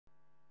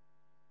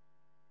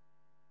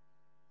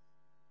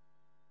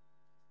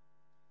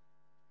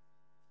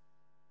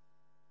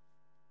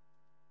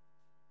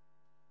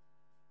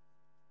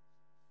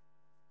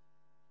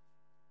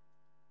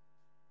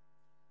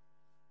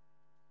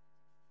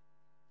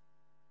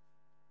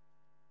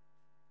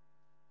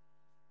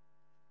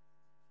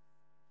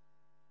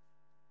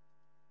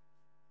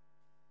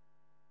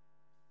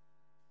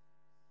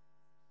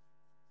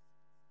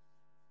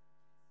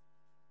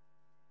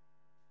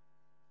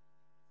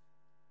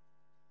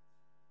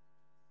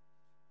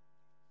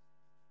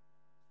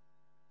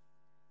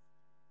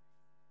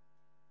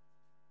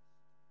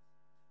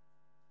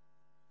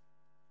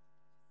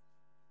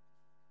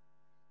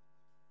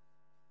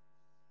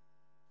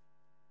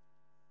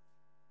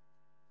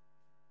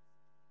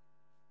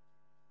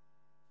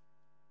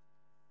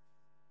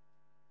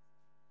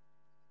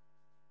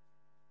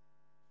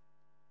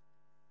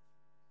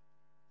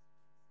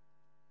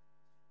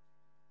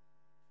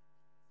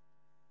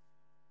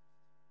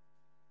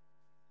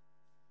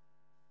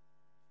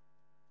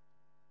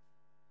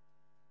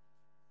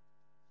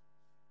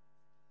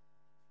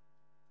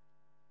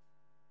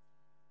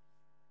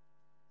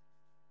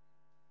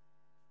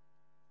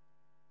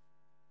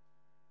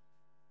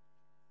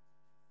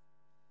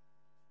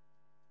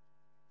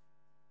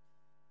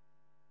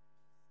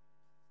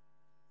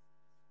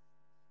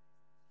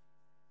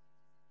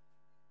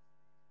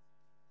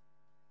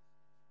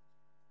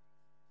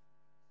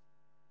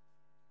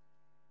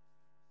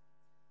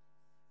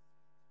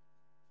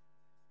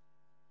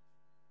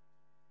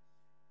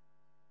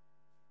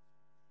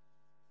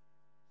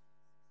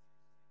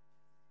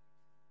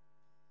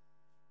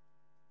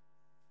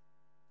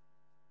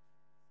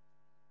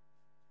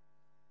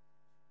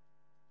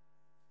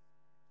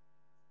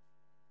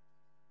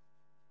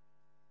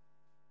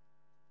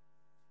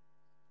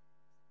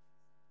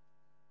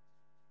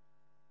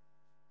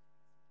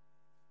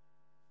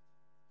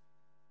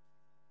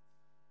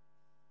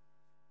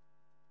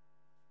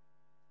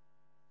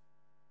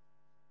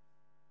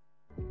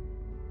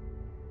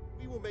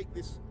make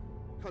this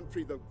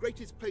country the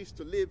greatest place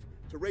to live,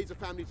 to raise a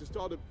family, to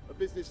start a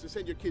business, to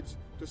send your kids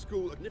to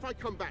school. And if I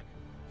come back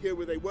here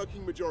with a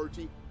working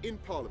majority in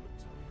Parliament,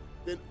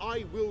 then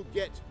I will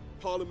get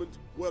Parliament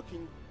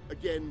working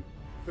again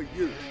for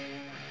you.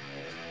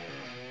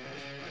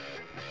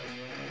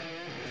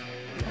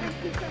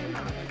 Thank you so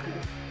much.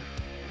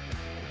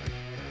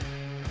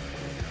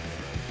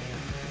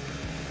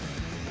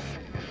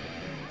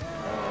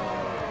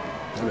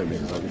 Hello,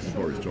 Mrs. Hunt. This is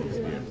Boris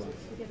Johnson here.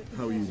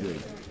 How are you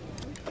doing?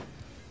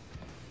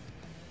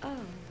 Oh,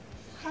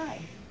 hi.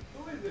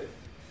 Who is it?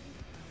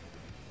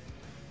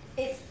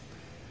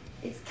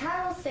 It's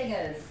carol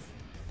singers.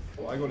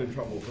 Well, I got in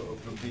trouble for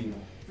being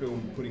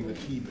filmed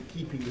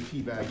keeping the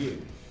tea bag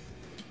in.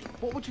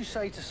 What would you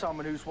say to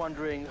someone who's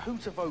wondering who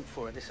to vote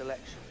for in this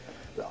election?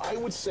 I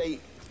would say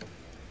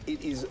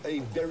it is a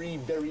very,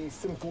 very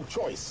simple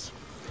choice.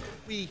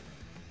 We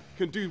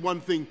can do one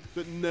thing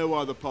that no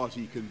other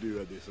party can do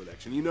at this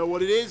election. You know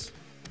what it is?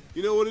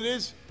 You know what it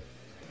is?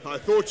 I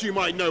thought you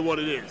might know what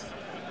it is.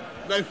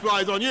 No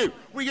flies on you.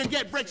 We can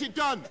get Brexit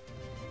done.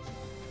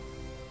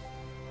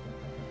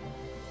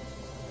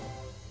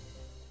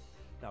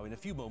 Now, in a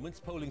few moments,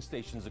 polling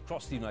stations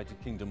across the United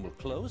Kingdom will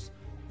close,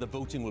 the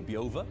voting will be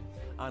over,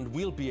 and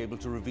we'll be able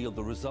to reveal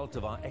the result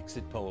of our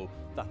exit poll.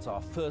 That's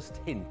our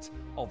first hint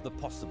of the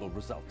possible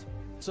result.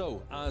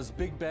 So, as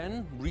Big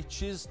Ben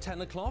reaches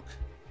 10 o'clock,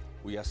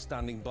 we are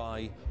standing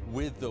by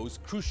with those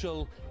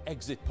crucial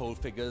exit poll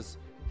figures.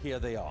 Here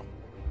they are.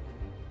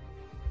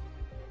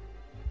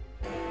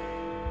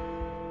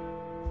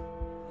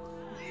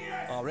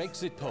 Our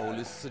exit poll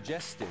is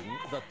suggesting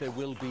that there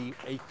will be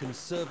a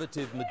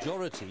Conservative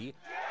majority.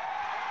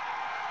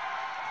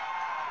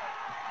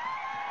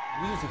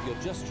 Viewers, if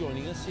you're just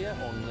joining us here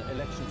on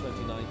election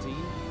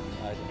 2019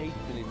 at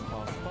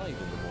 5:08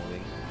 in the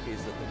morning,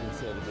 is that the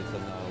Conservatives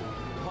are now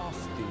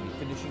past the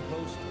finishing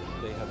post.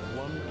 They have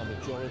won a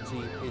majority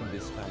in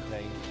this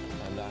campaign,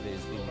 and that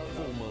is the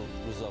formal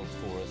result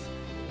for us.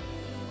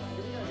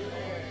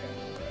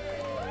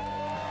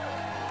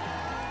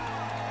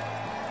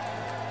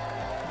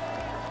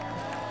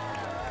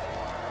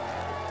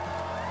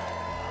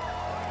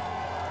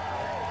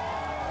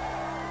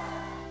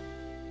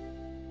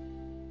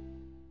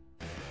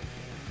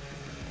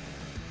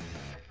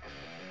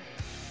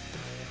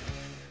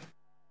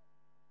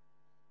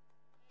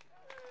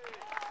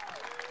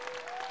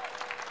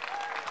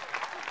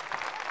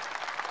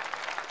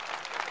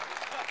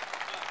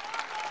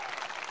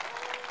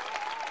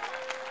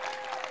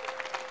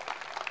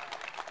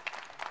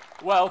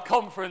 Well,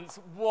 conference,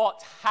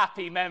 what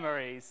happy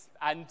memories.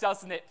 And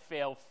doesn't it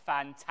feel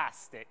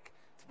fantastic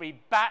to be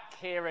back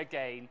here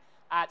again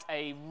at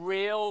a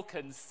real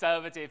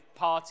Conservative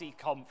Party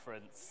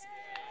conference?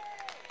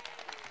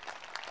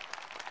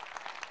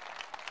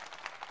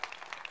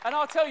 And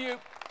I'll tell you,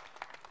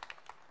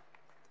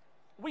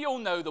 we all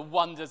know the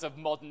wonders of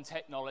modern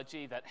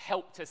technology that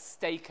helped us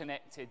stay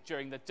connected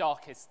during the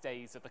darkest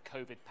days of the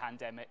COVID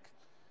pandemic.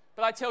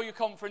 But I tell you,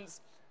 conference,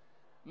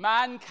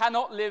 man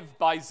cannot live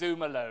by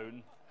Zoom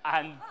alone,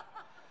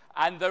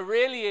 and there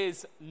really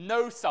is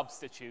no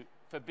substitute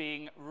for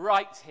being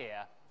right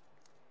here,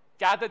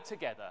 gathered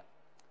together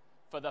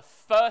for the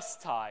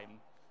first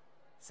time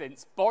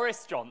since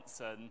Boris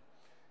Johnson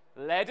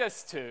led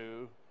us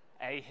to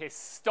a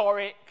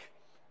historic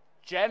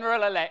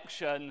general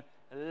election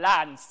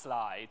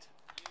landslide.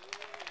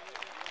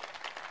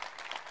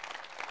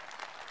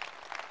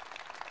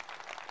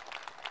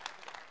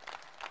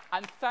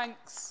 And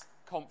thanks,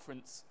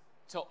 conference,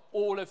 to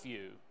all of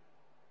you.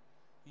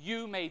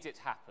 You made it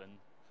happen.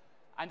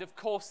 And of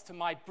course, to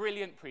my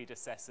brilliant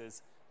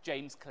predecessors,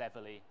 James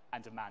Cleverly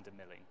and Amanda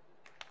Milling.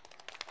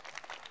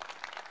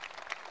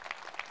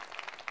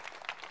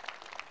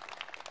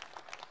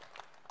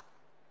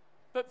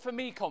 But for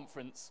me,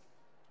 conference,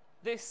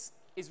 this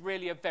is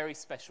really a very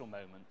special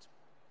moment.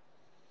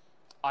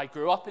 I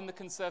grew up in the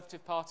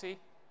Conservative Party.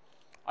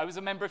 I was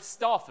a member of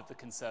staff of the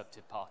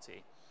Conservative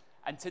Party.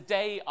 And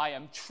today I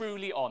am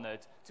truly honoured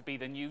to be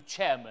the new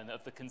chairman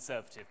of the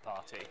Conservative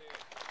Party.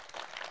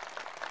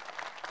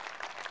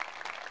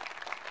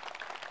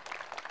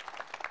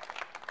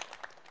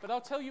 But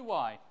I'll tell you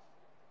why.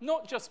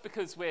 Not just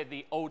because we're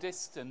the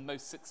oldest and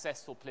most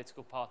successful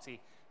political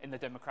party in the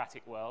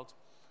democratic world.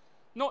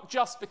 Not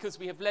just because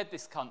we have led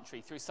this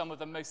country through some of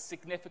the most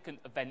significant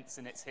events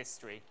in its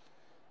history.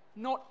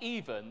 Not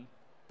even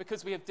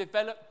because we have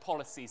developed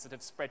policies that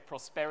have spread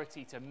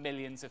prosperity to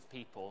millions of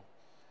people.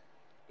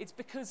 It's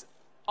because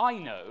I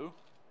know,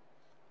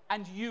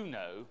 and you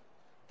know,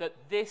 that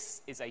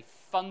this is a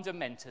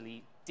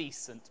fundamentally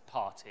decent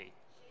party.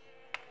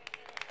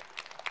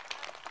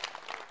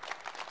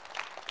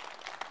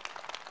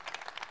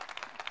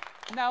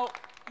 Now,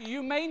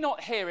 you may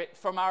not hear it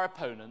from our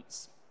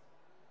opponents,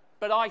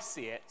 but I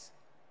see it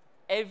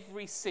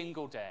every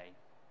single day.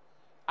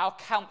 Our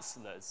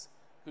councillors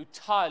who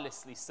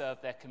tirelessly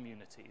serve their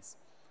communities,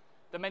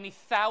 the many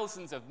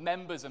thousands of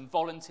members and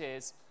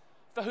volunteers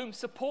for whom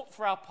support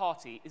for our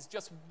party is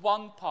just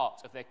one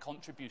part of their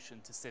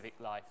contribution to civic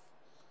life.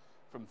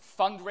 From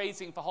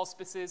fundraising for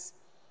hospices,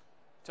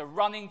 to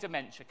running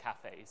dementia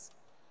cafes,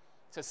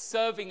 to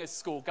serving as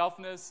school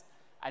governors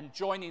and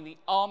joining the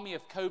army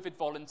of COVID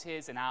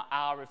volunteers in our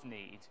hour of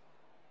need.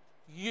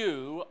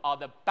 You are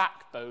the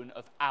backbone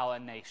of our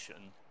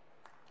nation.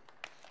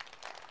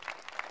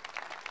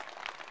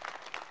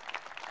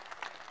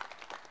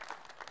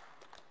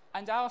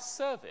 And our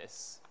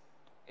service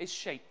is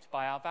shaped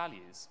by our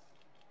values.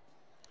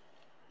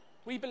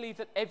 We believe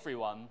that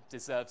everyone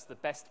deserves the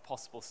best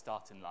possible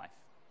start in life.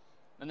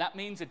 And that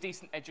means a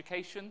decent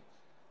education,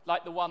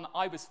 like the one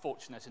I was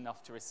fortunate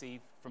enough to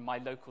receive from my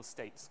local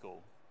state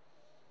school.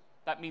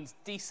 That means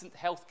decent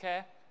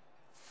healthcare,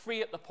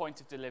 free at the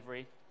point of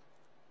delivery,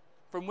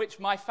 from which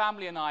my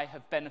family and I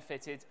have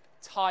benefited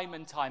time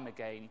and time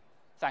again,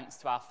 thanks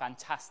to our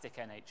fantastic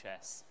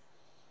NHS.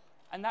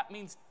 And that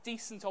means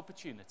decent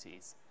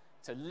opportunities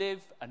to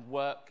live and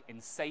work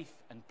in safe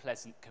and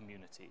pleasant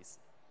communities.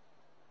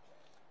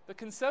 The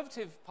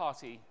Conservative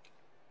Party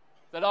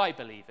that I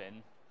believe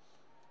in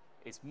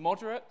is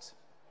moderate,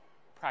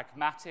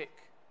 pragmatic,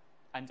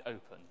 and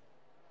open.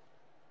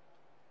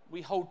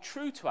 We hold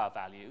true to our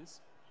values,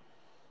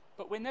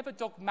 but we're never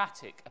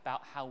dogmatic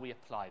about how we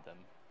apply them.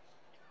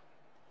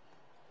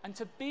 And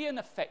to be an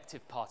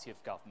effective party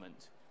of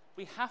government,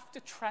 we have to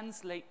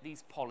translate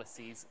these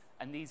policies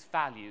and these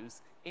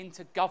values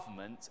into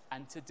government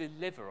and to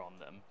deliver on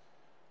them.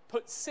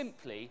 Put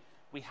simply,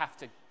 we have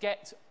to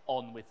get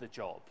on with the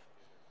job.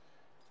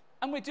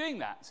 And we're doing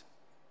that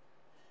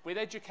with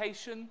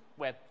education,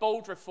 where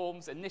bold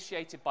reforms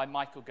initiated by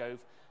Michael Gove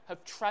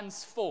have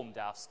transformed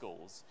our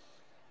schools.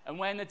 And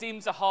where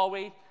Nadeem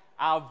Zahawi,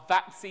 our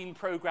vaccine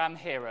programme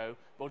hero,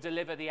 will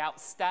deliver the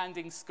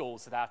outstanding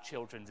schools that our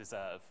children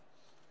deserve.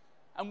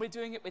 And we're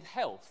doing it with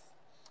health,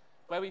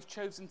 where we've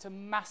chosen to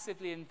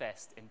massively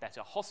invest in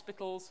better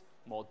hospitals,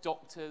 more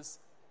doctors,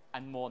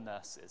 and more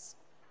nurses.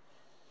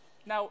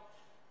 Now,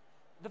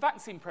 the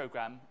vaccine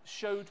programme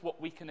showed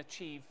what we can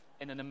achieve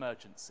in an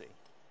emergency.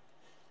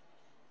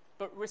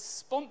 But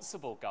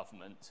responsible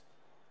government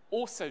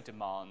also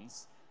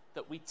demands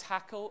that we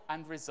tackle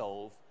and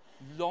resolve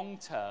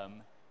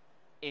long-term,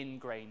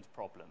 ingrained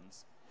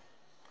problems.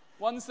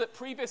 Ones that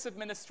previous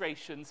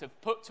administrations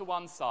have put to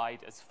one side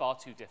as far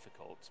too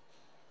difficult.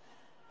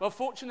 Well,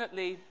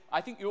 fortunately,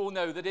 I think you all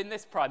know that in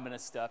this Prime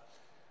Minister,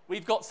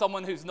 we've got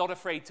someone who's not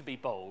afraid to be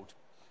bold.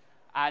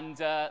 And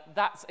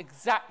that's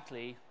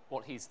exactly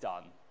what he's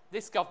done.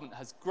 This government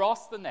has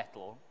grasped the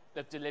nettle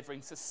of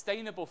delivering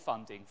sustainable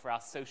funding for our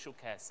social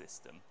care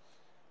system.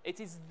 It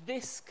is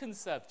this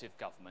Conservative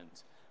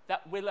government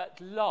that will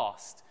at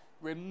last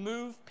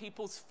remove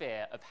people's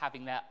fear of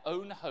having their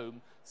own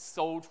home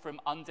sold from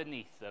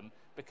underneath them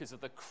because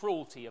of the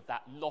cruelty of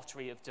that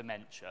lottery of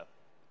dementia.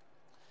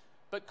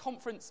 But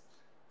conference,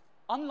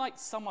 unlike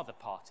some other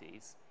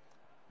parties,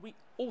 we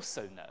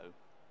also know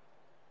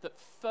that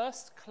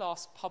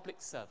first-class public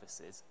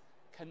services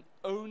can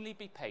only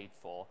be paid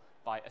for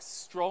by a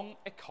strong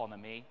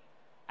economy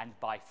and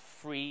by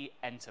free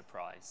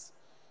enterprise.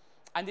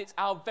 And it's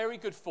our very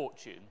good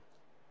fortune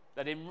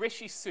that in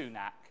Rishi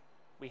Sunak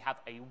we have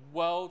a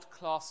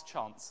world-class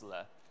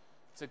Chancellor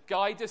to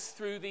guide us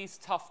through these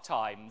tough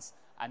times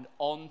and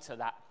on to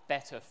that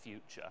better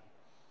future.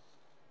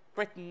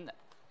 Britain,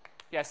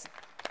 yes,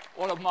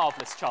 what a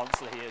marvellous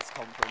Chancellor he is,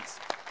 conference.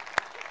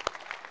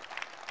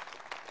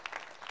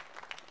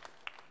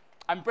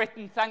 And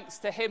Britain, thanks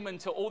to him and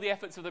to all the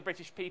efforts of the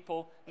British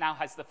people, now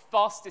has the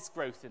fastest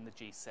growth in the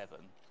G7.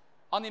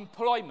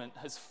 Unemployment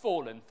has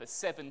fallen for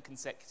 7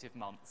 consecutive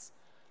months.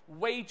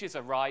 Wages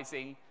are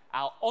rising.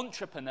 Our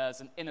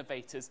entrepreneurs and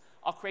innovators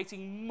are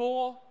creating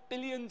more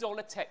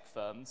billion-dollar tech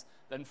firms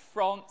than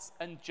France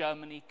and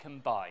Germany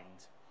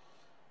combined,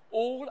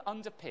 all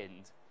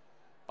underpinned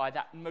by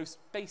that most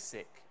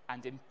basic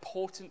and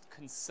important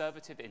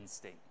Conservative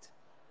instinct: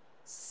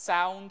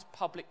 sound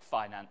public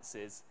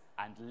finances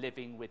and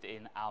living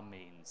within our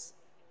means.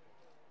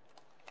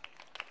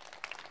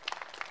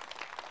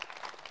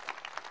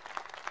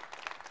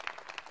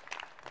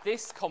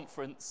 This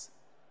conference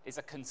is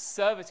a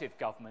Conservative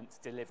government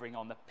delivering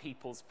on the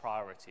people's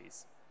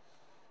priorities.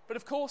 But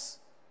of course,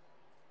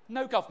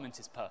 no government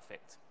is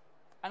perfect.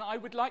 And I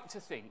would like to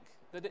think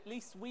that at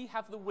least we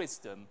have the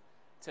wisdom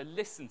to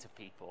listen to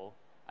people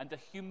and the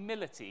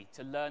humility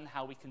to learn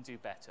how we can do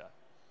better.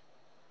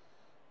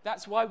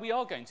 That's why we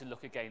are going to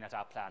look again at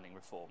our planning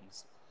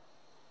reforms.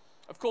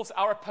 Of course,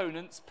 our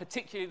opponents,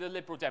 particularly the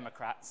Liberal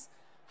Democrats,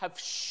 have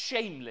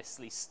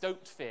shamelessly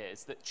stoked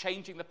fears that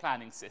changing the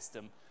planning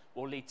system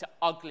will lead to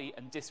ugly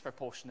and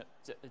disproportionate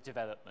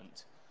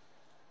development.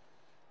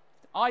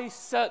 I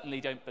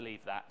certainly don't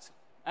believe that.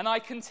 And I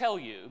can tell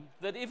you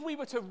that if we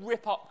were to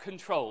rip up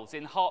controls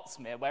in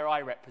Hertsmere, where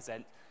I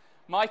represent,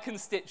 my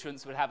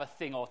constituents would have a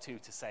thing or two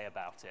to say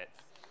about it.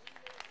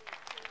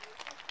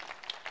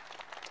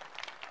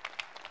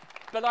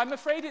 But I'm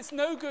afraid it's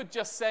no good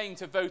just saying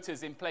to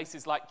voters in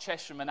places like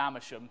Chesham and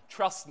Amersham,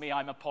 "Trust me,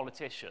 I'm a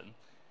politician."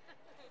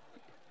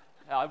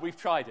 We've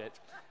tried it.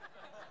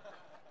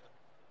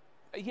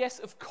 Yes,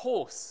 of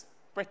course,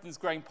 Britain's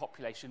growing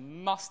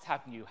population must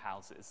have new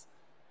houses.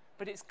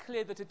 but it's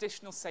clear that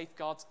additional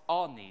safeguards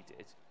are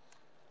needed.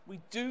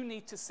 We do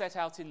need to set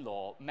out in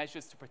law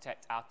measures to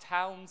protect our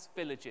towns,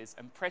 villages,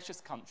 and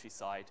precious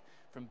countryside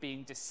from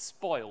being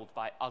despoiled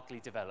by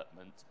ugly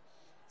development.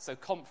 So,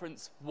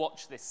 conference,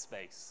 watch this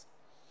space.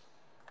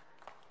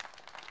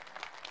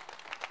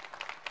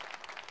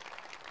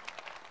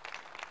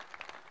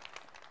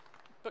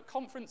 But,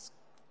 conference,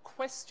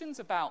 questions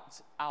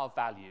about our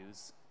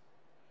values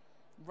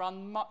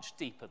run much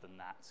deeper than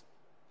that.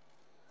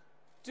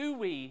 Do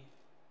we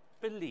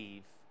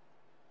believe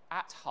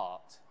at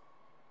heart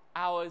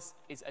ours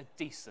is a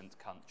decent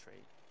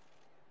country?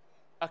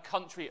 A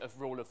country of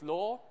rule of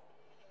law,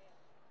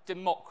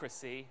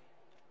 democracy,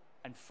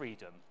 and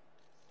freedom,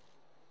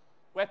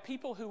 where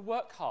people who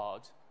work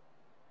hard,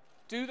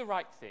 do the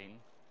right thing,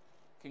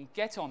 can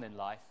get on in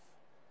life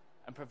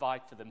and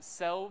provide for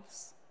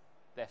themselves,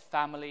 their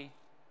family,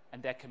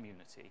 and their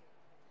community,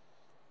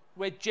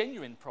 where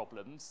genuine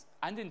problems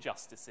and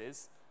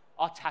injustices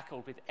are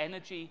tackled with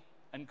energy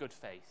and good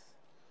faith.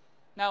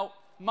 Now,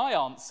 my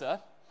answer,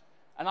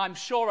 and I'm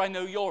sure I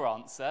know your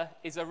answer,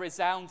 is a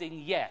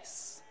resounding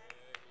yes.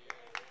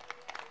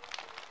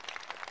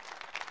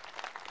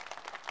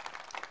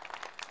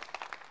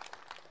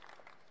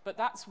 But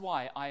that's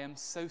why I am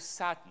so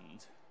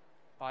saddened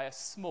by a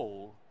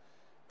small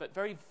but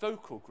very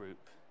vocal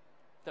group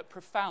that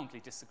profoundly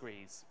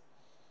disagrees.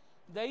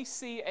 They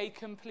see a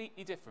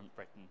completely different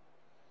Britain,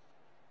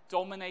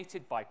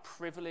 dominated by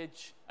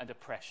privilege and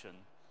oppression,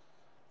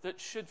 that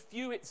should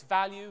view its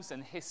values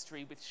and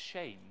history with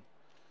shame.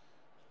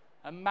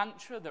 A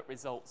mantra that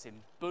results in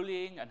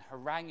bullying and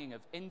haranguing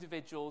of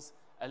individuals,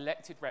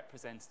 elected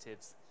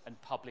representatives, and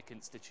public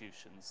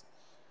institutions.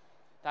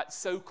 That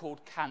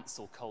so-called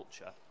cancel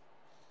culture.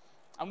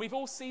 And we've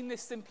all seen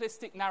this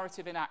simplistic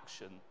narrative in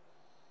action.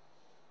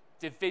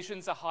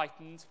 Divisions are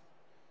heightened,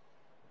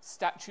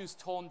 statues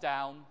torn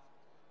down,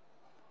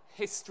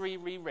 history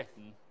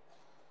rewritten.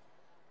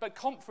 But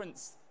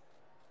conference,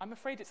 I'm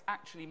afraid it's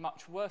actually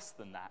much worse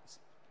than that.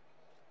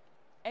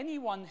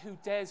 Anyone who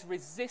dares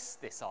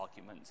resist this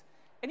argument,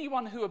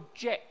 anyone who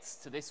objects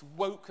to this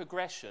woke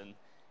aggression,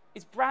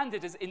 is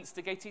branded as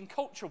instigating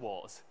culture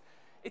wars.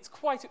 It's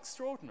quite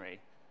extraordinary.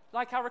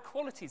 Like our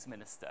Equalities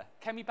Minister,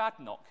 Kemi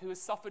Badenoch, who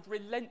has suffered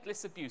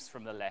relentless abuse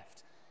from the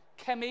left.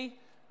 Kemi,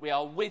 we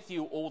are with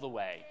you all the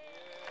way.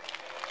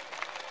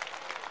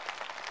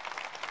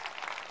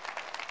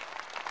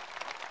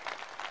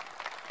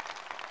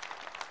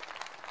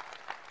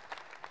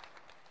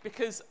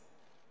 Because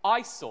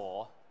I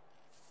saw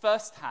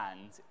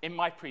firsthand in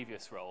my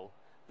previous role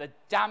the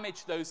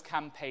damage those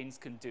campaigns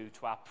can do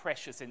to our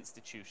precious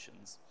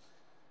institutions.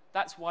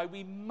 That's why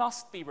we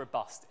must be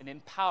robust in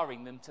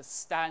empowering them to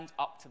stand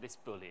up to this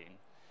bullying,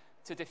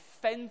 to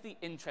defend the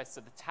interests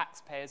of the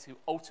taxpayers who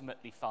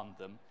ultimately fund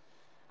them,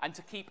 and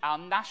to keep our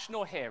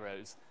national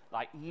heroes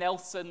like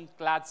Nelson,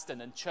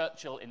 Gladstone, and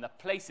Churchill in the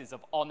places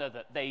of honour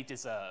that they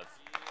deserve.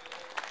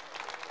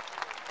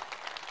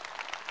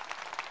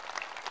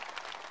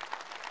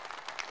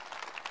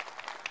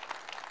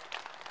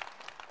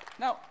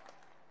 Now,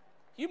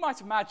 you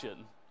might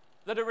imagine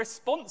that a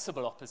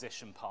responsible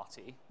opposition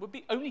party would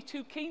be only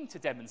too keen to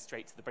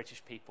demonstrate to the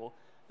British people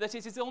that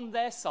it is on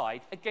their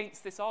side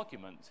against this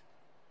argument.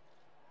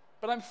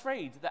 But I'm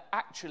afraid that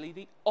actually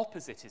the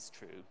opposite is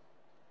true.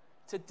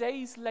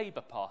 Today's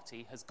Labour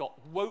Party has got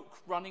woke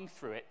running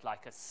through it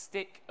like a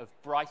stick of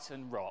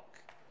Brighton rock.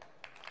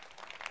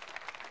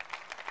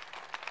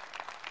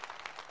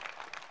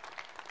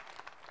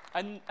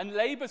 And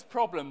Labour's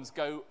problems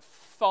go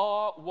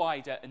far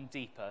wider and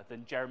deeper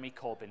than Jeremy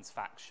Corbyn's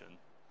faction.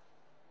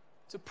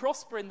 To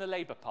prosper in the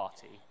Labour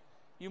Party,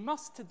 you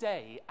must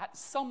today, at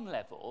some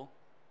level,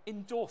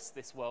 endorse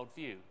this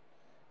worldview.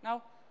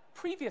 Now,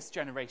 previous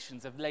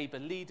generations of Labour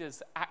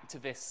leaders,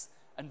 activists,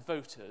 and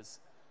voters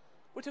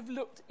would have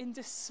looked in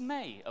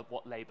dismay at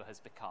what Labour has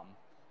become.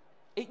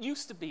 It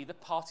used to be the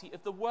party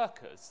of the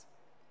workers,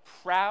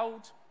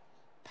 proud,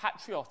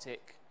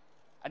 patriotic,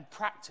 and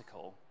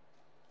practical.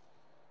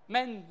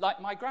 Men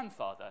like my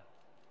grandfather,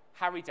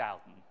 Harry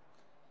Dowden.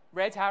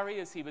 Red Harry,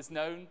 as he was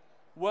known,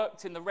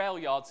 worked in the rail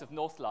yards of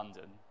North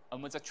London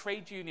and was a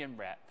trade union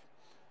rep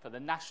for the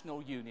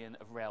National Union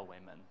of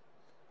Railwaymen.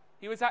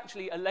 He was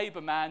actually a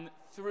Labour man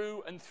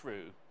through and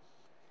through.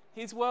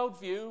 His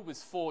worldview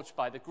was forged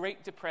by the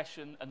Great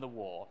Depression and the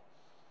war,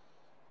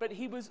 but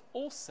he was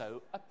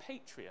also a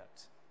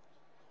patriot.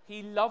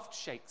 He loved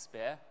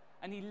Shakespeare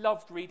and he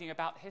loved reading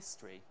about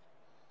history.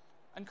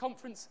 And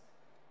conference,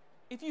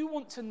 if you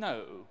want to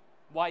know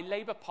why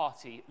Labour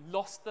Party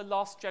lost the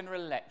last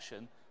general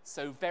election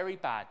so very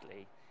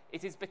badly,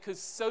 it is because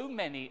so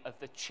many of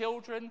the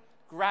children,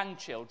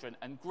 grandchildren,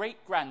 and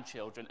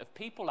great-grandchildren of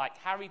people like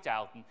Harry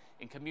Dowden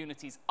in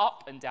communities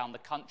up and down the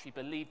country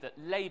believe that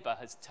Labour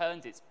has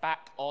turned its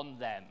back on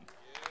them.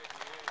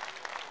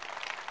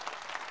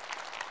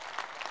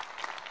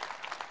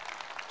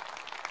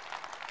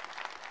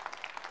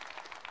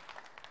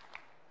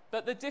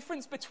 But the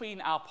difference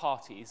between our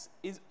parties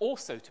is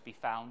also to be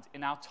found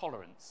in our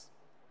tolerance.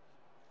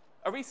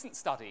 A recent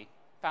study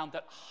found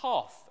that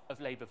half of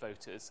Labour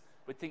voters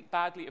would think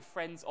badly of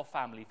friends or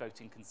family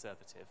voting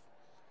Conservative.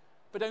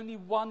 But only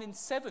 1 in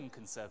 7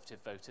 Conservative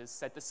voters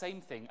said the same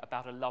thing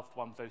about a loved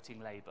one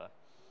voting Labour.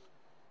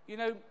 You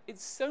know,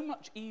 it's so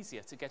much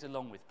easier to get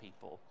along with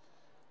people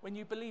when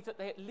you believe that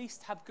they at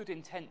least have good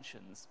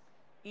intentions,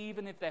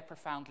 even if they're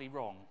profoundly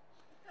wrong.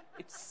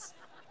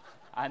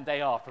 And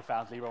they are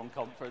profoundly wrong,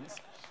 Conference.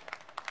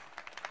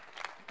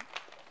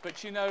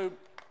 But you know,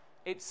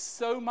 it's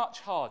so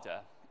much harder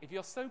if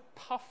you're so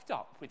puffed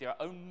up with your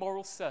own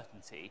moral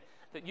certainty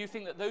that you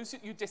think that those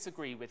that you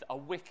disagree with are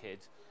wicked,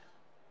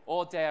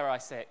 or dare I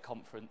say it,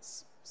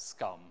 Conference,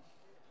 scum.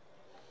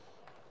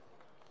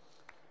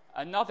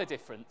 Another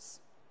difference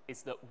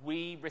is that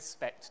we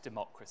respect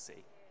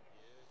democracy.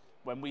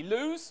 When we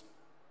lose,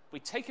 we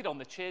take it on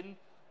the chin,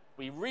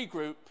 we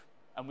regroup,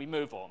 and we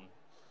move on.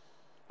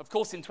 Of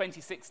course, in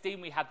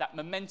 2016, we had that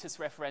momentous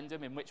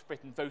referendum in which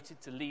Britain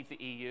voted to leave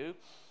the EU.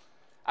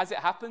 As it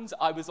happens,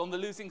 I was on the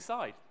losing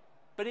side.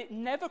 But it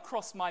never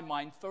crossed my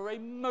mind for a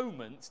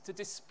moment to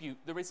dispute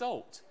the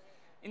result.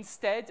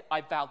 Instead,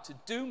 I vowed to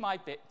do my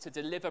bit to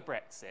deliver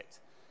Brexit.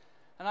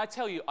 And I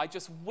tell you, I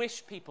just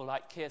wish people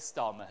like Keir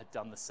Starmer had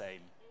done the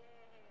same.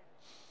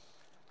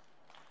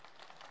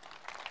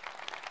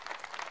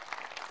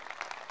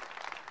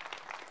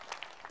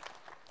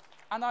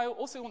 And I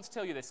also want to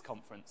tell you this,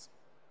 Conference.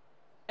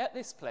 At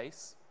this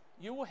place,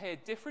 you will hear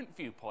different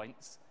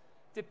viewpoints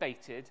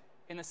debated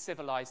in a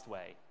civilised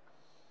way.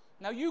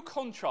 Now, you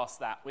contrast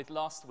that with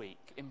last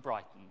week in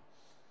Brighton,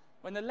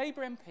 when the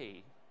Labour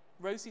MP,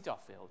 Rosie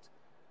Duffield,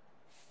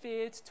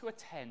 feared to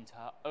attend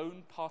her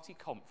own party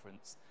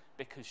conference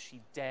because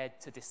she dared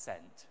to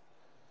dissent.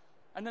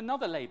 And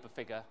another Labour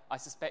figure, I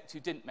suspect, who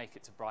didn't make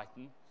it to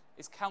Brighton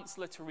is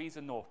Councillor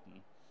Theresa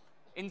Norton.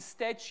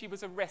 Instead, she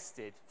was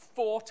arrested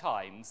 4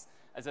 times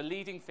as a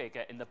leading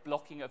figure in the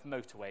blocking of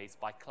motorways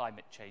by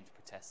climate change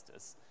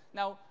protesters.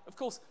 Now, of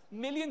course,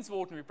 millions of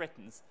ordinary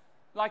Britons,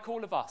 like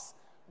all of us,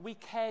 we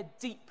care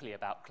deeply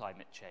about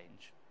climate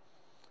change.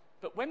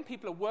 But when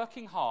people are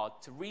working hard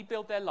to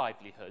rebuild their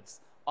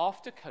livelihoods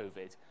after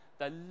COVID,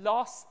 the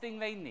last thing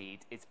they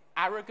need is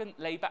arrogant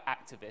Labour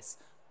activists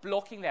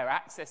blocking their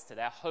access to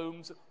their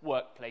homes,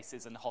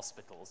 workplaces, and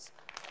hospitals.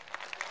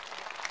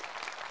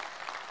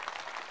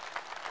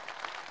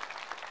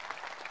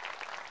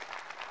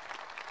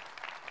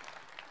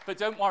 But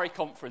don't worry,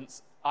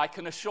 Conference. I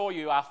can assure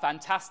you our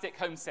fantastic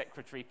Home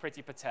Secretary,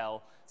 Priti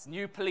Patel's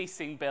new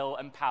policing bill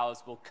and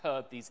powers will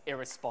curb these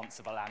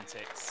irresponsible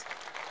antics.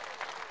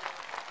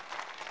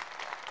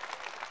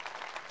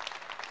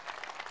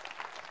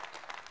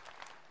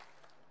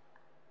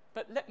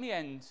 But let me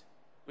end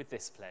with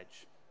this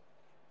pledge.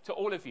 To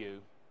all of you,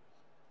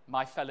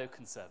 my fellow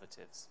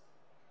Conservatives.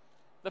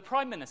 The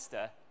Prime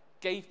Minister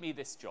gave me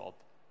this job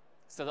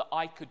so that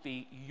I could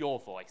be your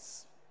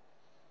voice.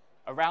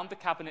 Around the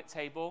cabinet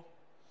table,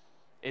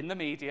 in the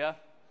media,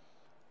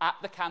 at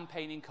the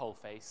campaigning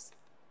coalface,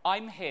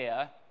 I'm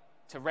here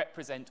to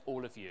represent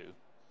all of you.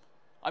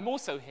 I'm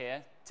also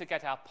here to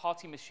get our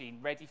party machine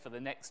ready for the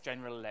next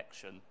general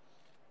election,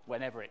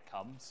 whenever it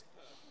comes.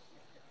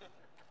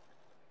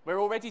 We're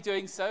already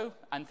doing so,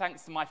 and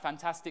thanks to my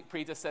fantastic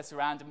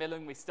predecessor, Andy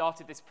Millen, we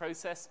started this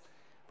process.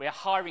 We are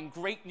hiring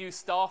great new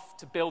staff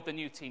to build the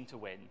new team to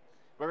win.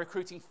 We're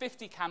recruiting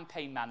 50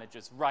 campaign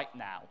managers right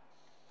now.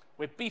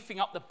 We're beefing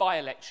up the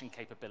by-election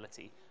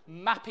capability,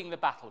 mapping the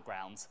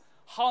battlegrounds,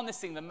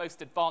 harnessing the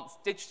most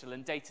advanced digital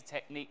and data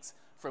techniques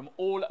from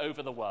all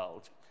over the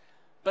world.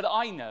 But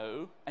I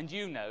know, and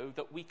you know,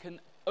 that we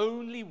can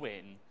only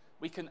win,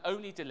 we can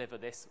only deliver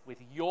this with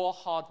your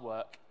hard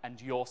work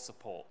and your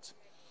support.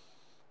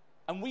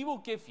 And we will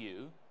give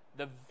you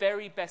the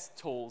very best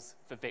tools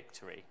for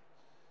victory.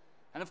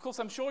 And of course,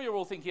 I'm sure you're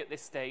all thinking at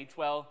this stage,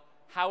 well,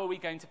 how are we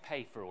going to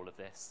pay for all of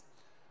this?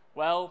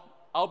 Well,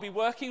 I'll be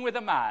working with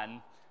a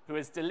man who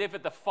has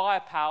delivered the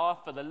firepower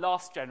for the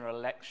last general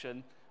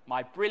election,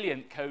 my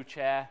brilliant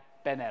co-chair,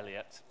 Ben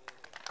Elliott.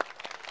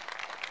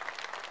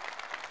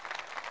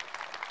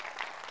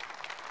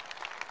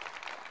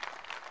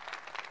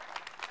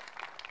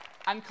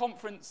 And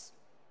Conference,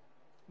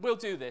 we'll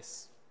do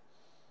this,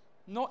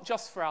 not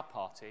just for our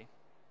party,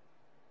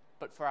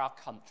 but for our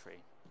country.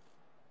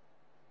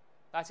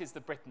 That is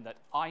the Britain that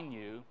I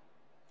knew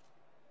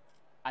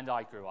and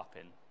I grew up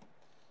in.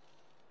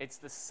 It's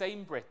the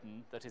same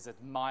Britain that is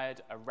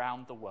admired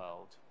around the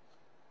world.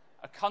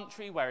 A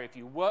country where if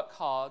you work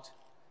hard,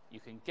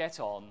 you can get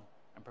on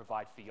and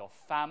provide for your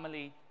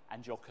family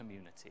and your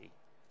community.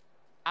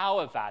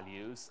 Our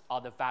values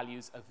are the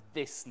values of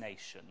this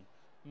nation.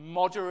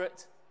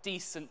 Moderate,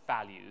 decent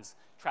values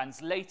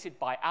translated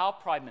by our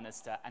Prime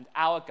Minister and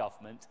our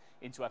government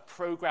into a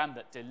programme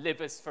that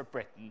delivers for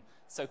Britain.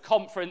 So,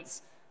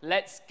 Conference,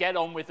 let's get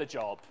on with the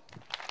job.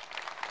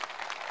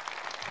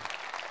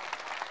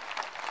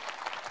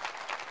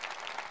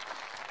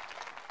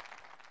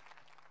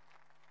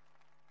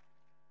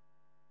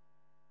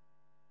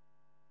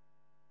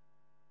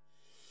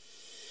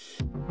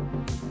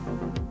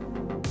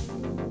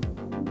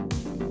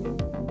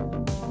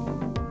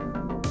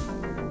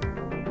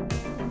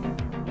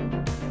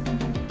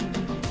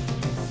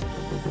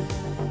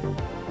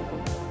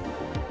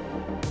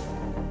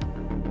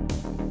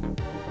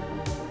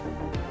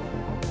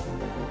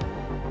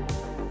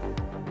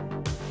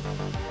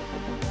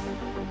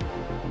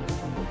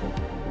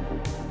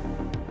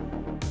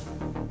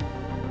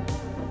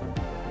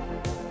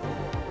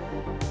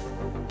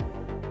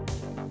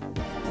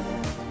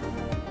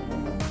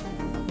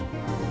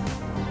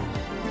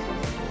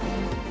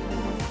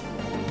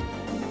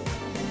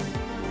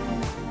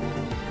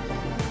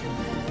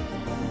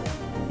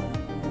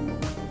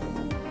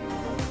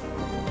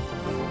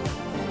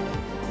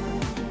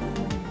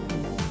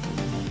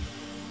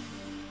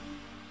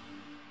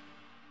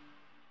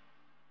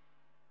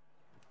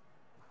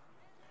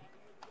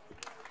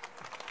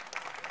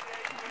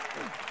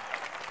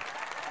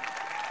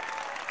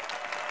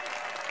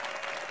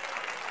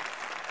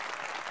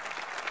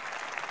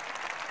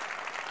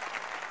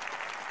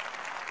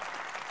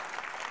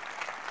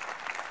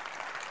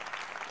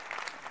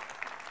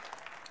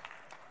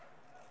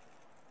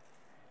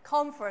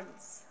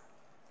 Conference.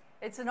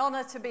 It's an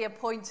honour to be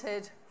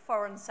appointed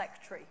Foreign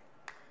Secretary.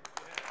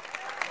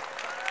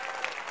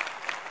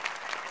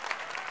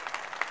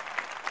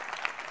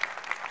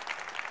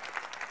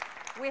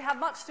 We have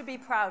much to be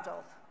proud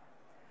of.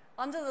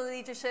 Under the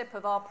leadership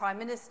of our Prime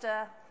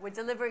Minister, we're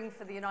delivering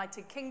for the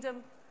United Kingdom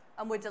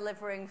and we're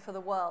delivering for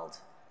the world.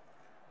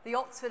 The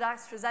Oxford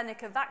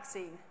AstraZeneca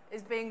vaccine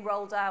is being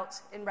rolled out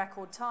in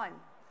record time.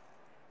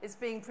 It's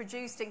being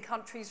produced in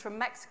countries from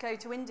Mexico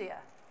to India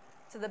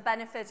to the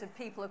benefit of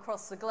people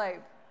across the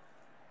globe.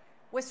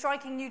 We're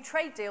striking new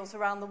trade deals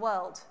around the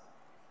world,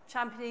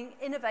 championing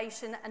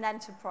innovation and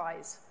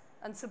enterprise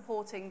and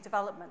supporting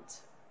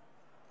development.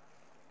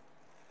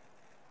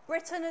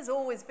 Britain has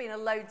always been a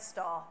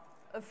lodestar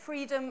of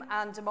freedom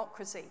and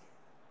democracy.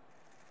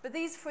 But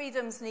these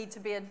freedoms need to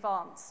be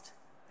advanced,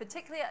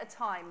 particularly at a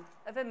time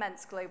of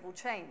immense global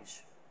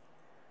change.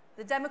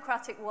 The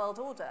democratic world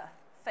order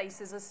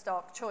faces a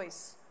stark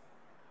choice.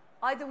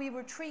 Either we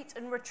retreat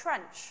and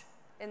retrench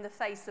in the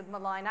face of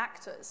malign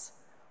actors,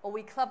 or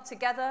we club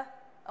together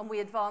and we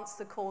advance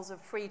the cause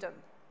of freedom.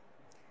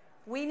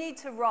 We need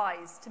to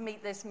rise to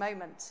meet this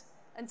moment,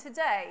 and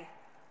today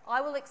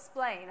I will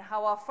explain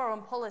how our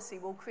foreign policy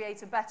will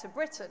create a better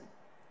Britain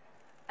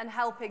and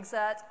help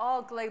exert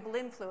our global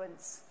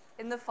influence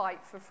in the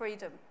fight for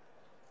freedom.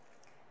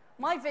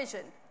 My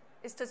vision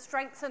is to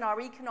strengthen our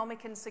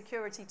economic and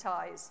security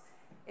ties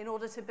in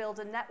order to build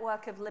a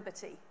network of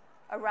liberty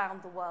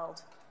around the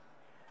world.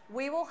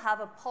 We will have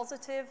a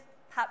positive,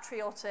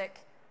 patriotic,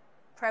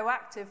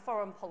 proactive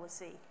foreign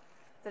policy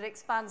that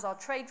expands our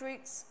trade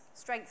routes,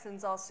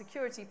 strengthens our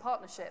security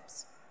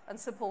partnerships, and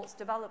supports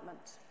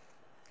development.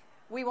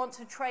 We want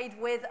to trade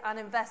with and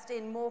invest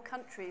in more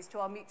countries to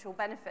our mutual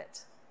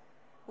benefit,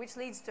 which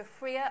leads to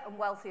freer and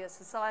wealthier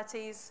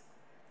societies,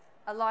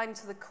 aligned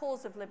to the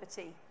cause of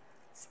liberty,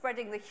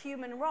 spreading the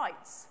human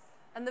rights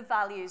and the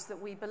values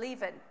that we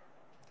believe in.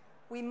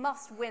 We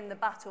must win the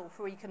battle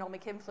for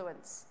economic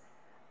influence,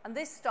 and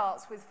this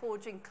starts with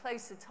forging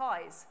closer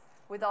ties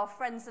with our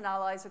friends and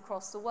allies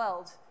across the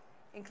world,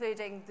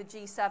 including the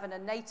G7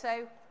 and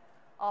NATO,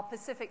 our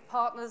Pacific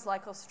partners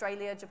like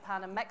Australia,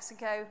 Japan, and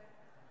Mexico,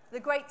 the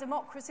great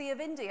democracy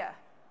of India,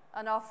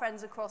 and our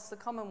friends across the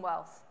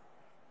Commonwealth,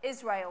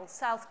 Israel,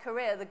 South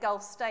Korea, the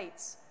Gulf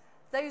states,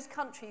 those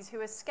countries who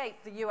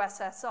escaped the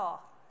USSR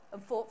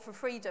and fought for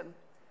freedom,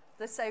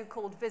 the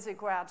so-called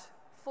Visegrad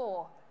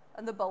Four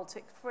and the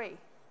Baltic Three,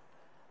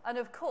 and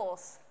of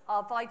course,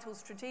 our vital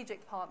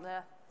strategic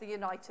partner, the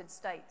United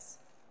States.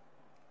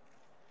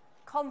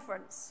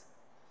 Conference.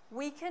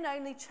 We can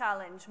only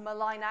challenge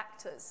malign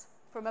actors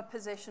from a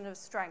position of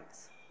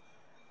strength,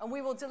 and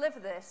we will deliver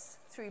this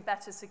through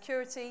better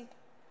security,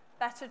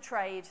 better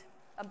trade,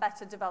 and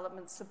better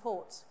development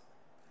support.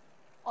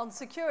 On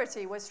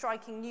security, we're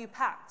striking new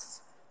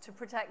pacts to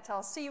protect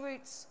our sea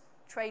routes,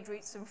 trade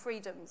routes, and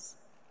freedoms.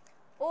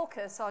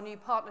 AUKUS, our new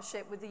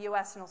partnership with the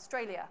US and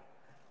Australia,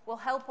 will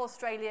help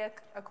Australia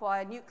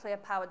acquire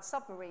nuclear-powered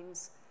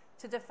submarines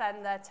to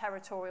defend their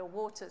territorial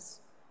waters.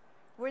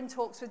 We're in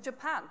talks with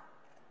Japan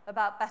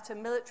about better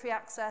military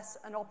access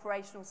and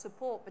operational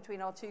support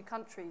between our two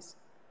countries.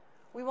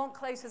 We want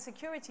closer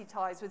security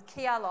ties with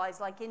key allies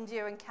like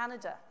India and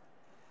Canada,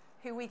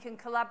 who we can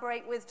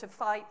collaborate with to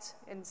fight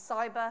in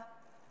cyber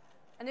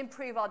and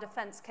improve our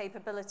defence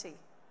capability.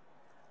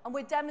 And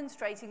we're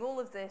demonstrating all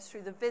of this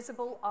through the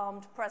visible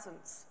armed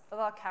presence of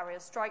our carrier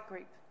strike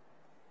group.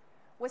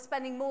 We're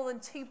spending more than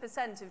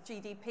 2% of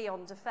GDP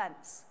on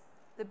defence,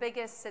 the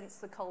biggest since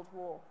the Cold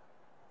War.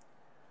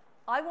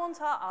 I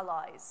want our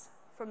allies,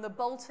 from the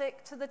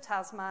Baltic to the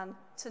Tasman,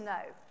 to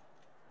know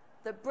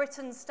that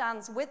Britain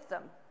stands with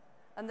them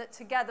and that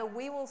together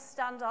we will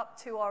stand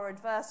up to our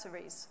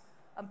adversaries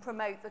and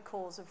promote the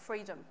cause of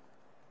freedom.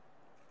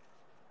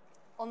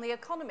 On the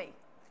economy,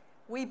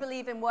 we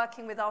believe in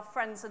working with our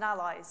friends and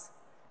allies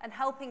and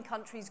helping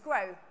countries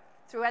grow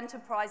through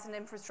enterprise and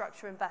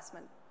infrastructure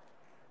investment.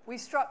 We've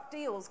struck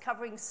deals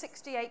covering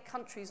 68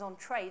 countries on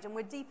trade, and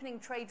we're deepening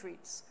trade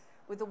routes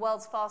with the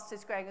world's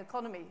fastest growing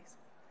economies.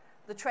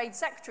 The Trade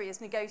Secretary is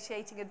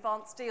negotiating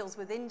advanced deals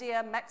with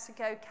India,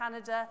 Mexico,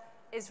 Canada,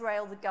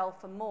 Israel, the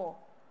Gulf, and more.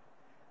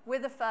 We're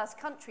the first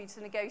country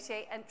to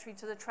negotiate entry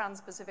to the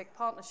Trans-Pacific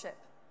Partnership,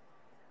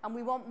 and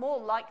we want more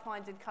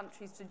like-minded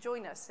countries to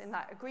join us in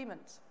that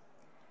agreement.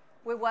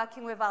 We're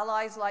working with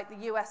allies like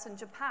the US and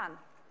Japan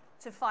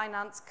to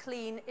finance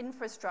clean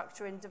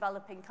infrastructure in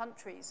developing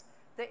countries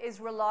that is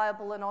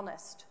reliable and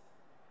honest.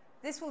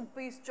 This will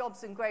boost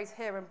jobs and growth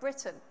here in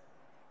Britain,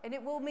 and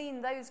it will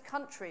mean those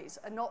countries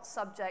are not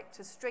subject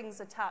to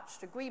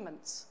strings-attached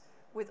agreements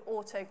with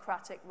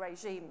autocratic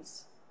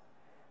regimes.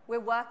 We're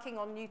working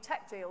on new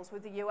tech deals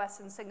with the US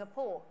and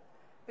Singapore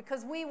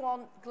because we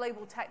want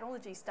global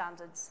technology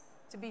standards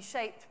to be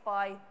shaped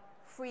by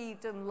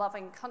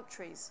freedom-loving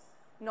countries,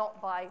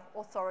 not by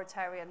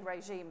authoritarian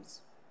regimes.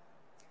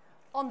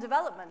 On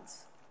development,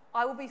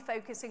 I will be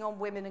focusing on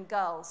women and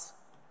girls.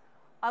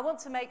 I want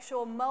to make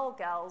sure more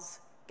girls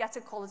get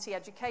a quality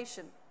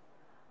education.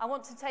 I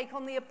want to take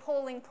on the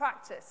appalling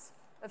practice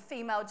of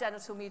female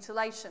genital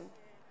mutilation.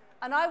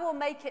 And I will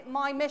make it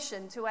my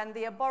mission to end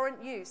the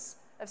abhorrent use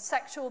of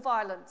sexual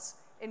violence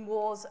in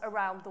wars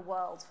around the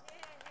world.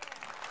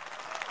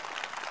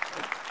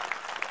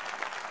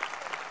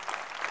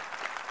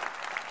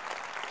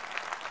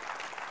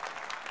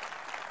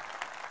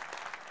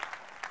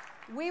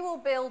 We will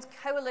build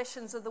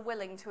coalitions of the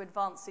willing to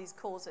advance these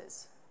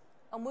causes,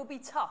 and we'll be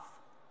tough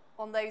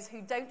on those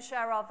who don't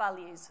share our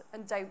values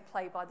and don't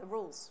play by the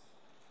rules.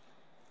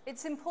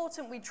 It's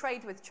important we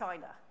trade with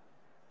China,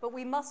 but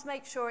we must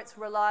make sure it's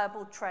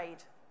reliable trade,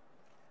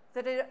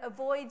 that it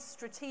avoids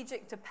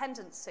strategic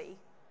dependency,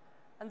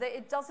 and that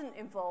it doesn't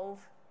involve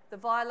the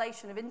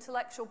violation of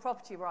intellectual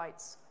property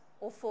rights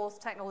or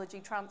forced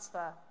technology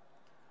transfer.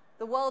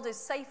 The world is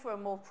safer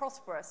and more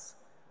prosperous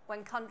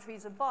when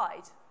countries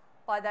abide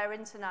by their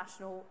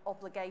international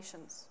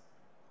obligations.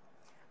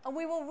 And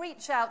we will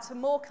reach out to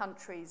more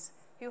countries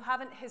who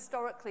haven't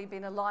historically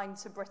been aligned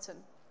to Britain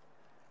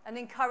and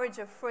encourage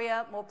a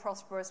freer, more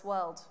prosperous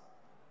world.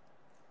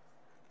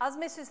 As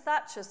Mrs.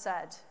 Thatcher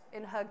said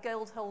in her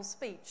Guildhall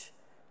speech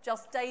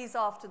just days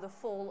after the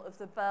fall of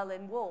the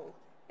Berlin Wall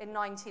in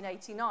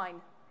 1989,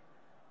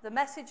 the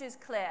message is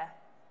clear.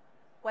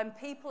 When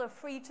people are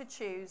free to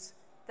choose,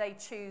 they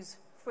choose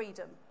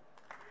freedom.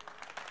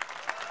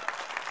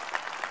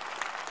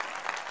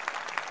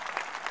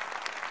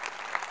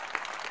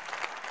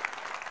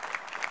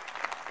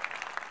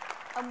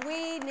 And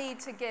we need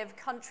to give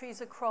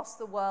countries across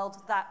the world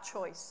that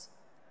choice.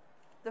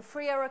 The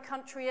freer a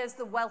country is,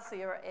 the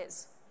wealthier it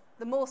is.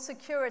 The more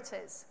secure it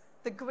is,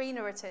 the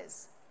greener it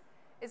is.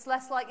 It's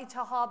less likely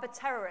to harbour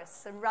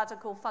terrorists and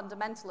radical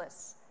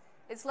fundamentalists.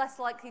 It's less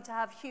likely to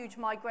have huge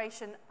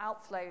migration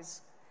outflows.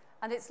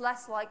 And it's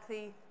less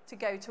likely to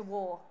go to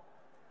war.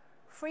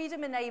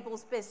 Freedom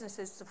enables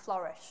businesses to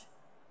flourish.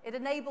 It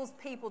enables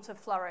people to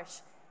flourish.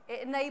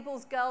 It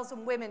enables girls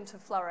and women to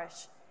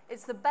flourish.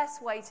 It's the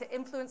best way to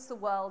influence the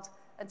world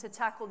and to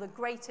tackle the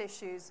great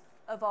issues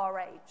of our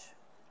age.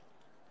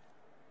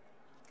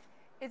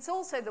 It's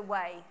also the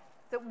way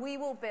that we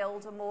will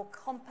build a more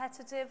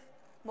competitive,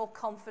 more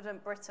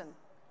confident Britain.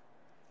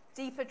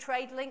 Deeper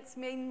trade links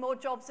mean more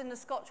jobs in the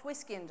Scotch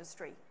whisky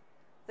industry,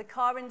 the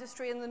car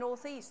industry in the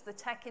northeast, the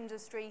tech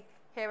industry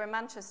here in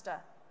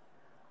Manchester.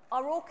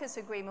 Our AUKUS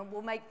agreement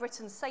will make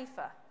Britain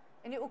safer,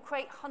 and it will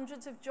create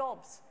hundreds of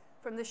jobs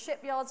from the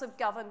shipyards of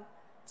Govan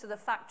to the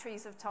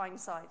factories of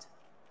Tyneside.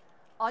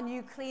 Our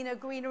new cleaner,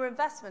 greener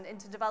investment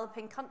into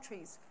developing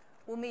countries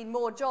will mean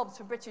more jobs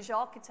for British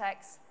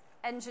architects,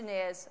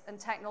 engineers, and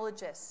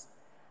technologists.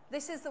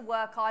 This is the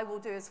work I will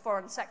do as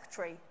Foreign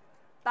Secretary,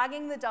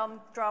 banging the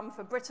drum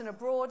for Britain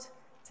abroad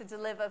to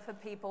deliver for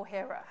people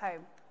here at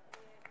home.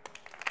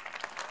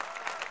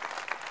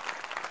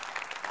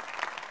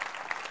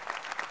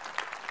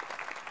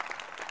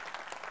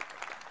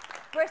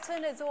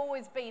 Britain has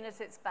always been at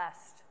its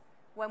best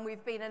when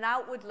we've been an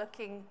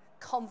outward-looking,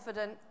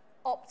 confident,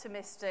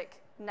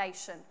 optimistic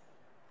nation,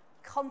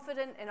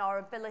 confident in our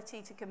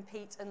ability to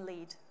compete and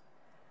lead.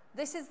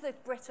 This is the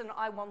Britain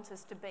I want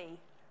us to be,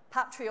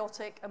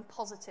 patriotic and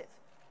positive.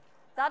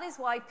 That is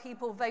why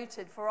people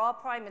voted for our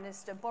Prime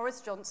Minister,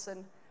 Boris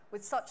Johnson,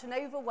 with such an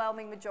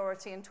overwhelming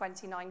majority in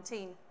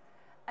 2019.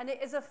 And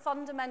it is a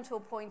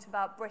fundamental point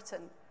about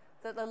Britain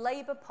that the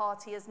Labour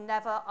Party has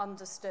never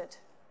understood.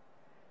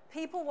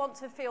 People want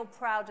to feel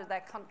proud of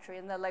their country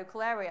and their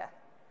local area.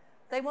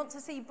 They want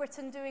to see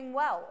Britain doing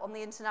well on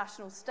the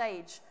international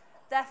stage.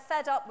 They're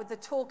fed up with the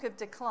talk of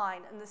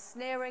decline and the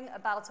sneering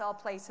about our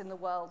place in the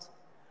world.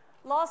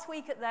 Last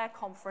week at their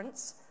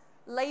conference,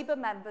 Labour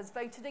members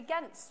voted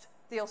against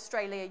the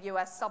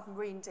Australia-US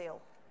submarine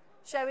deal,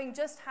 showing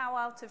just how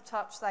out of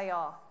touch they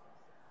are.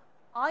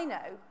 I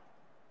know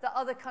that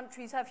other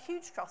countries have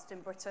huge trust in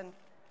Britain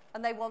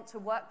and they want to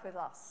work with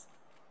us.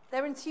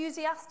 They're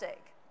enthusiastic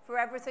for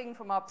everything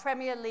from our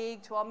Premier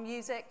League to our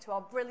music to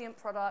our brilliant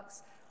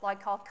products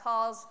like our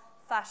cars,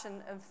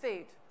 fashion, and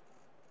food.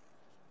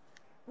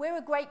 We're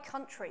a great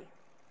country,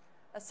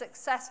 a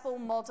successful,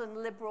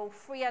 modern, liberal,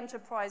 free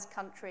enterprise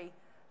country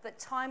that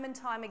time and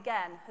time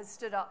again has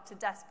stood up to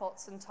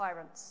despots and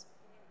tyrants.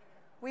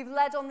 We've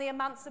led on the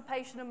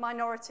emancipation of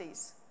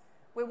minorities.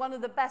 We're one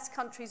of the best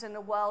countries in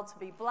the world to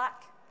be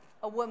black,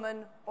 a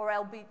woman, or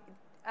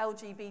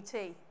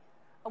LGBT,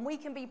 and we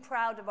can be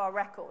proud of our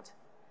record.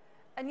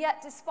 And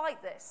yet,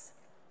 despite this,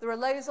 there are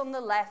those on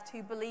the left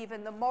who believe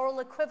in the moral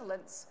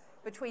equivalence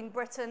between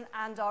Britain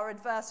and our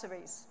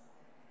adversaries.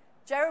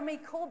 Jeremy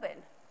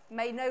Corbyn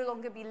may no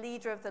longer be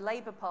leader of the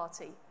Labour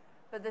Party,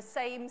 but the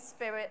same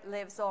spirit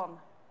lives on.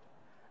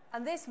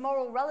 And this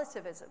moral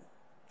relativism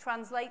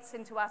translates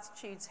into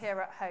attitudes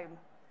here at home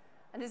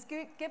and has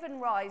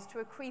given rise to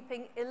a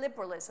creeping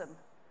illiberalism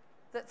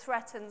that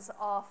threatens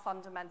our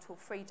fundamental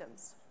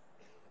freedoms.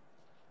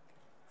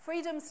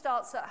 Freedom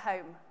starts at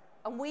home,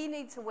 and we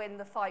need to win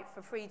the fight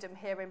for freedom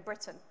here in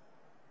Britain.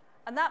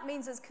 And that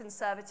means as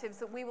Conservatives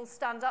that we will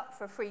stand up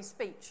for free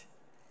speech.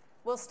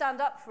 We'll stand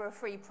up for a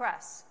free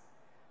press.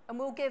 And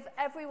we'll give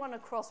everyone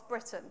across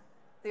Britain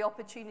the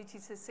opportunity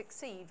to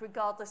succeed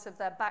regardless of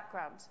their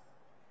background.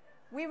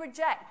 We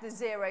reject the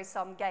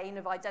zero-sum game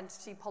of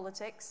identity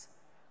politics.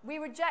 We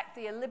reject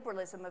the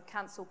illiberalism of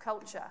cancel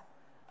culture,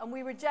 and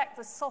we reject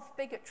the soft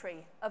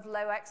bigotry of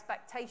low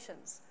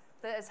expectations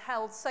that has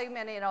held so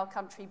many in our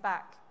country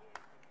back.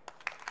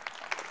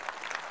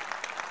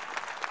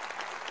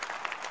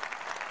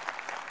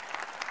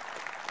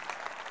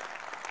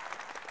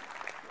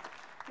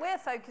 We're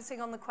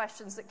focusing on the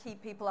questions that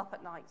keep people up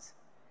at night.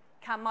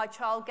 Can my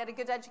child get a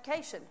good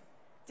education?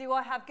 Do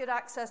I have good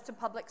access to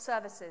public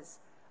services?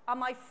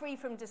 Am I free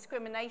from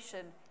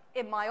discrimination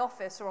in my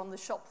office or on the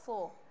shop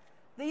floor?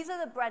 These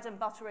are the bread and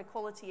butter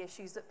equality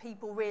issues that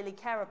people really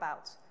care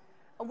about.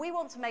 And we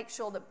want to make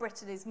sure that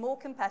Britain is more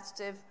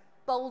competitive,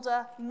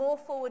 bolder, more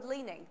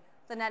forward-leaning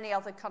than any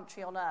other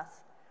country on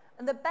earth.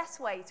 And the best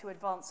way to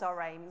advance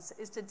our aims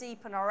is to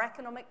deepen our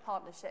economic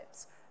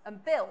partnerships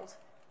and build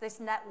this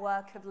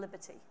network of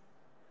liberty.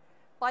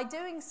 By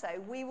doing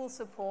so, we will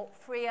support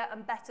freer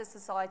and better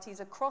societies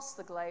across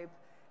the globe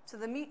to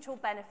the mutual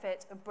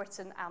benefit of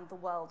Britain and the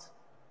world.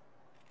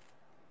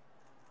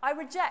 I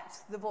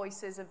reject the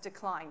voices of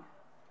decline.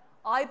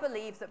 I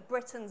believe that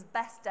Britain's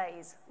best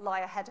days lie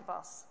ahead of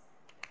us.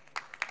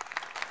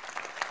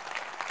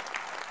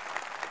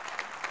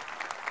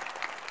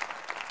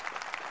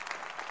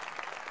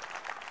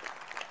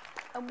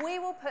 And we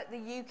will put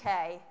the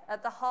UK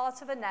at the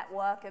heart of a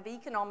network of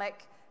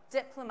economic,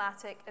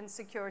 diplomatic and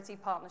security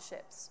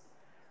partnerships.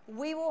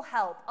 We will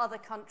help other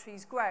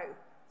countries grow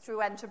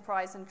through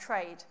enterprise and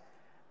trade,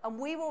 and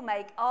we will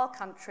make our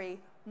country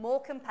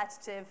more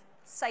competitive,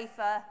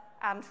 safer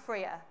and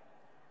freer.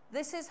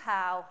 This is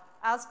how,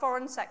 as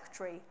Foreign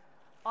Secretary,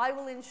 I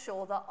will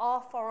ensure that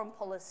our foreign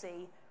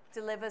policy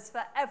delivers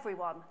for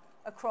everyone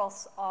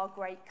across our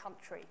great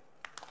country.